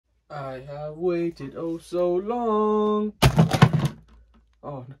I have waited oh so long.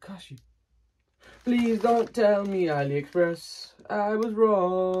 Oh, Nakashi. Please don't tell me AliExpress, I was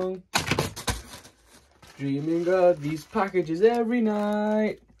wrong. Dreaming of these packages every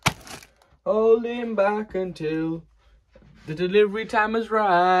night, holding back until the delivery time is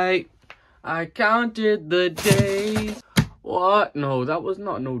right. I counted the days. What? No, that was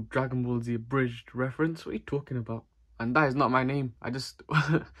not no Dragon Ball Z abridged reference. What are you talking about? And that is not my name. I just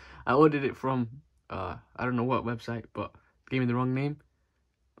I ordered it from I don't know what website, but it gave me the wrong name.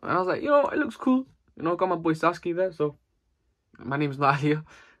 And I was like, you know, it looks cool. You know, got my boy Sasuke there, so my name is not Alia.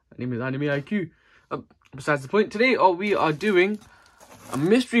 My name is Anime IQ. Besides the point, today we are doing a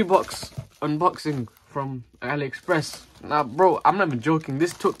mystery box unboxing from AliExpress. Now, bro, I'm not even joking.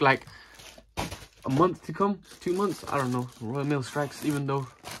 This took like a month to come, 2 months. I don't know. Royal Mail strikes, even though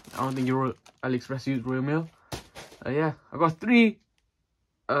I don't think AliExpress used Royal Mail. Yeah, I got 3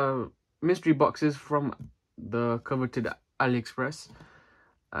 mystery boxes from the coveted AliExpress,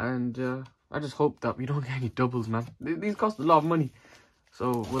 and I just hope that we don't get any doubles, man. These cost a lot of money.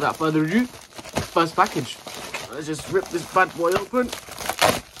 So without further ado, first package. Let's just rip this bad boy open.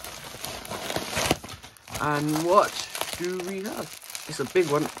 And what do we have? It's a big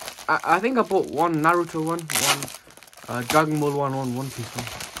one. I think I bought one Naruto one, one Dragon Ball one One Piece one.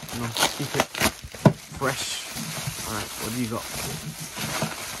 You know, keep it fresh. Alright, what do you got?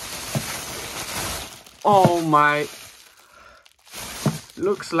 Oh my.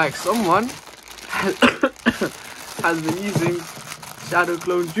 Looks like someone has been using Shadow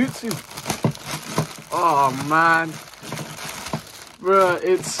Clone Jutsu. Oh man. Bruh,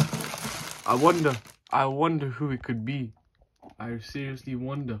 it's... I wonder who it could be. I seriously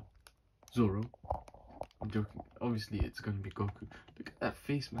wonder. Zoro. I'm joking. Obviously, it's gonna be Goku. Look at that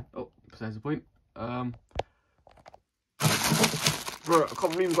face, man. Oh, besides the point. Bro, I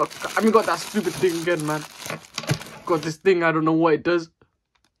can't believe I got that stupid thing again, man. Got this thing, I don't know what it does.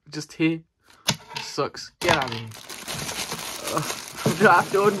 Just here. It sucks. Get out of here. Do I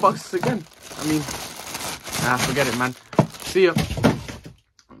have to unbox this again? I mean, nah, forget it, man. See ya.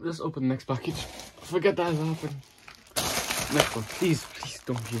 Let's open the next package. Forget that ever happened. Next one. Please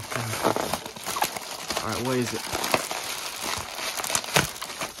don't be a fan. Alright, what is it?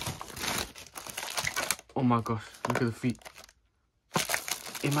 Oh my gosh, look at the feet.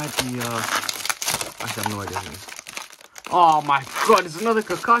 It might be, actually, I have no idea what it is. Oh my god, it's another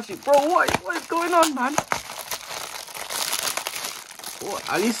Kakashi. Bro, what is going on, man? Oh,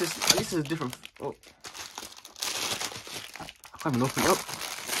 at least it's a different... Oh. I can't even open it up.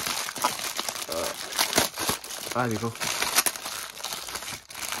 There we go.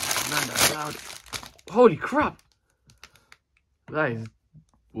 Man, that's loud. Holy crap! That is...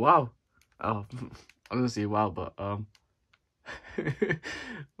 Wow. Oh, I'm gonna say wow, but,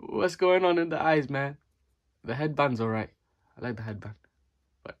 what's going on in the eyes, man? The headband's alright. I like the headband.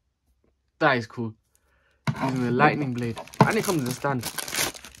 But that is cool. Using the lightning blade. And it comes in a stand.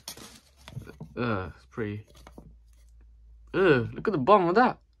 It's pretty. Look at the bottom of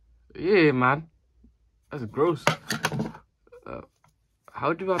that. Yeah, man. That's gross.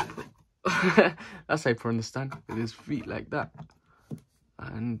 How do I put... That's how I put on the stand. With his feet like that.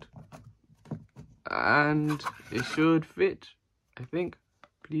 And it should fit, I think.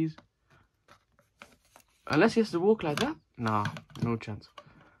 Please. Unless he has to walk like that? Nah, no chance.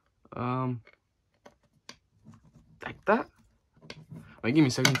 Like that? Wait, give me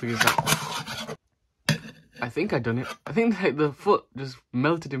a second to figure this out. I think I done it. I think like the foot just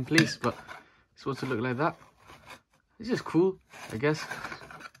melted in place, but it's supposed to look like that. It's just cool, I guess.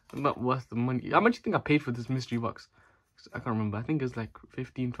 Not worth the money. How much do you think I paid for this mystery box? I can't remember. I think it's like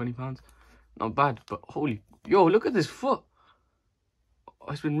 15, 20 pounds. Not bad, but holy... Yo, look at this foot.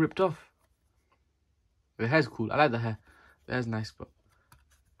 Oh, it's been ripped off. The hair's cool. I like the hair. The hair's nice, but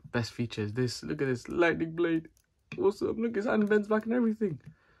best feature is this. Look at this lightning blade. Awesome. Look, his hand bends back and everything.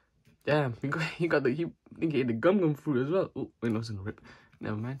 Damn, he got the... He think he ate the gum fruit as well. Oh, wait, no, it's gonna rip.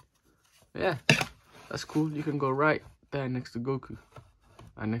 Never mind. Yeah, that's cool. You can go right there next to Goku.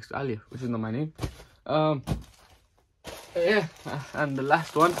 And next to Alia, which is not my name. Yeah, and the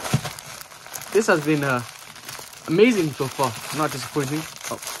last one. This has been amazing so far. Not disappointing.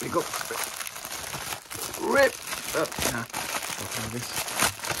 Oh, there you go. Rip. Okay, this.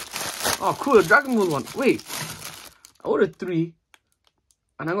 Oh, cool. A Dragon Ball one. Wait. I ordered 3.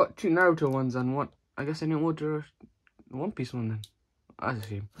 And I got 2 Naruto ones and 1. I guess I didn't order a One Piece one then. That's a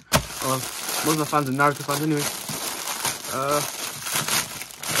shame. Well, most of my fans are Naruto fans anyway.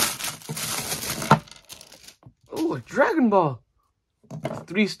 Oh, a Dragon Ball.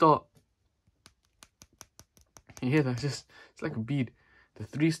 3-star. You hear that? It's like a bead.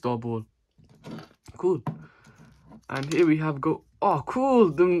 the 3-star ball. Cool. And here we have go. Oh,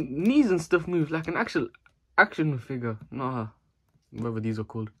 cool. The knees and stuff move like an actual action figure. Nah, whatever these are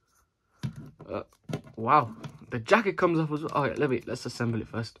called. Wow. The jacket comes off as well. Oh, yeah, wait. Let's assemble it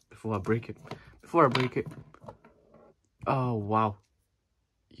first before I break it. Oh, wow.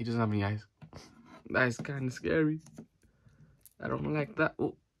 He doesn't have any eyes. That is kind of scary. I don't like that.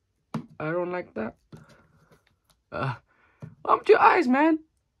 Oh, I don't like that. What your eyes, man?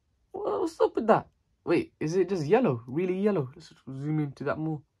 What's up with that? Wait, is it just yellow? Really yellow? Let's zoom into that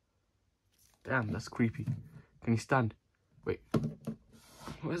more. Damn, that's creepy. Can you stand? Wait.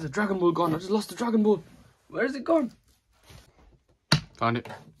 Where's the Dragon Ball gone? I just lost the Dragon Ball. Where is it gone? Found it.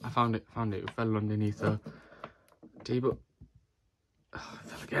 I found it. It fell underneath the table. Oh, it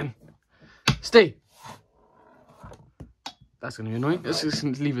fell again. Stay. That's going to be annoying. Let's just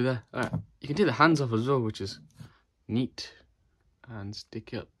leave it there. Alright. You can take the hands off as well, which is neat. And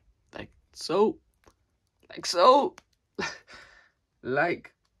stick it up like so. Like so. Alright.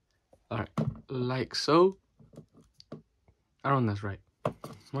 Like so. I don't know that's right.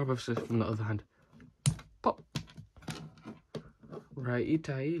 What about from the other hand? Pop. Righty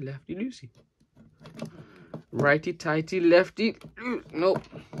tighty, lefty loosey. Righty tighty, lefty. Nope.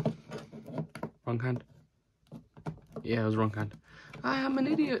 Wrong hand. Yeah, it was wrong hand. I am an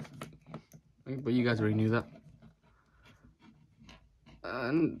idiot. But you guys already knew that.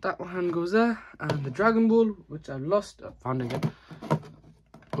 And that hand goes there. And the Dragon Ball, which I lost, I found it again,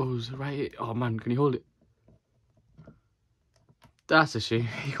 goes right here. Oh man, can you hold it? That's a shame.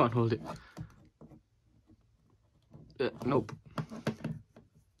 You can't hold it. Nope.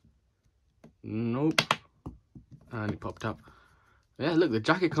 Nope. And it popped out. Yeah, look, the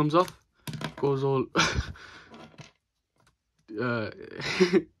jacket comes off. Goes all...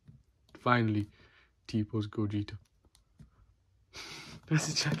 Finally, T-pose Gogeta. That's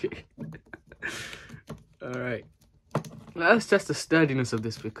the jacket. Alright. Let's test the sturdiness of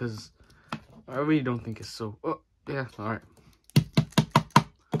this because I really don't think it's so... Oh, yeah, alright.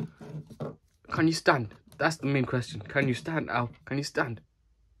 Can you stand? That's the main question. Can you stand, Al? Can you stand?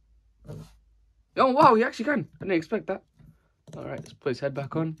 Oh, wow, he actually can. I didn't expect that. Alright, let's put his head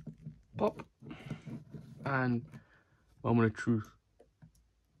back on. Pop. And moment of truth.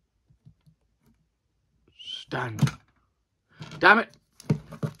 Stand. Damn it!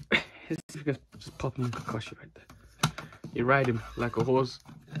 Just pop him in Kakashi right there. You ride him like a horse.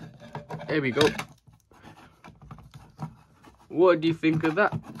 There we go. What do you think of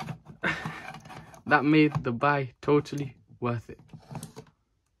that? That made the buy totally worth it.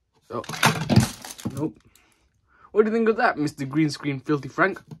 Oh, nope. What do you think of that, Mr. Green Screen Filthy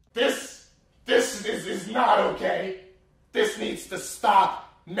Frank? This is not okay. This needs to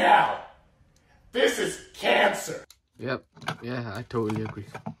stop now. This is cancer. Yep, yeah, I totally agree.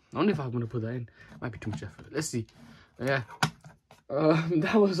 Only if I'm gonna put that in. Might be too much effort. Let's see. Yeah.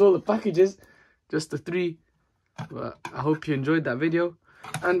 That was all the packages. Just the 3. But I hope you enjoyed that video.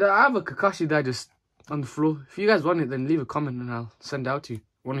 And I have a Kakashi there just on the floor. If you guys want it, then leave a comment and I'll send it out to you.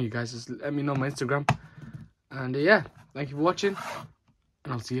 One of you guys, just let me know on my Instagram. And yeah, thank you for watching.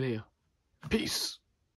 And I'll see you later. Peace.